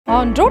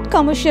On-road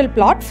commercial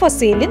plot for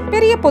sale in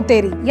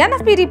Periyapoteri.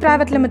 NFBD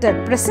Pvt Limited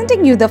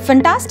presenting you the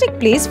fantastic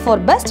place for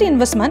best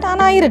investment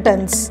and high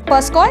returns. Per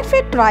square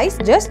feet price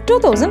just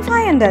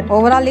 2,500.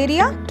 Overall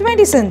area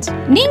 20 cents.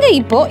 நீங்க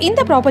இப்போ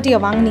இந்த ப்ராப்பர்ட்டியை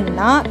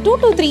வாங்குனீங்கன்னா 2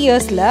 to 3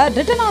 yearsல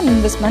return on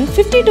investment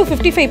 50 to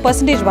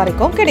 55%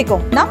 வரைக்கும்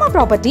கிடைக்கும். நம்ம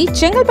property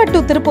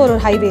Chengalpattu Tiruppur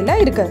ஹைவேல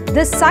இருக்கு.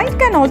 This site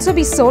can also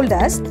be sold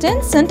as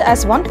 10 cent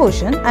as one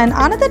portion and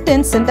another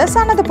 10 cent as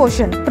another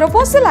portion.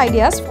 Proposal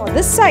ideas for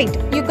this site.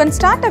 You can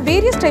start a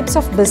various types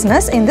of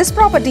business in this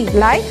property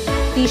like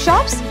tea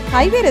shops,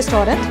 highway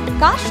restaurant,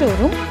 car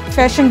showroom,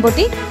 fashion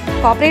boutique,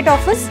 corporate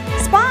office,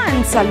 spa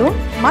and saloon,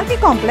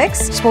 multi-complex,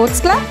 sports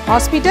club,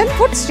 hospital,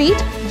 food street,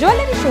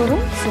 jewelry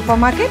showroom,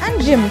 supermarket and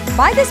gym.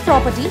 Buy this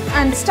property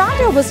and start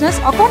your business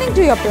according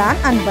to your plan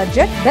and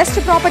budget. Best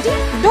property,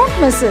 don't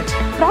miss it.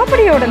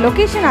 Property oda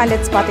location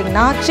highlights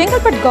pathina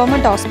Chengalpattu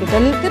Government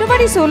Hospital,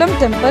 Tiruvadi Sulam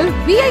Temple,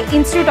 VI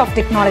Institute of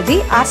Technology,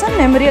 Assam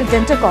Memorial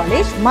Dental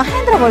College,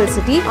 Mahendra World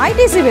City,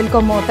 ITC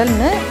Welcome Hotel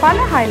nu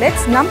pala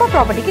highlights number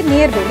property ki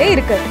nearby la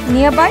irukku.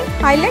 Nearby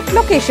highlight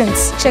locations: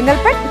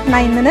 Chengalpattu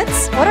 9 minutes,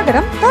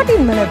 Oragaram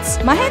 13 minutes,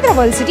 Mahendra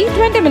World City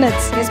 20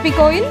 minutes, SP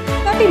Koil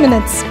 30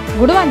 minutes,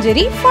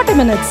 Guduvanjeri 40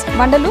 minutes,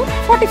 Mandalur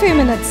 45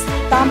 minutes,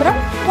 Tambaram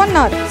 1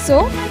 hour. So,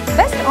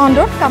 best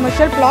on-road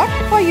commercial plot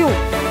for you.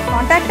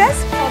 Contact us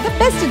for the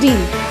best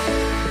deal.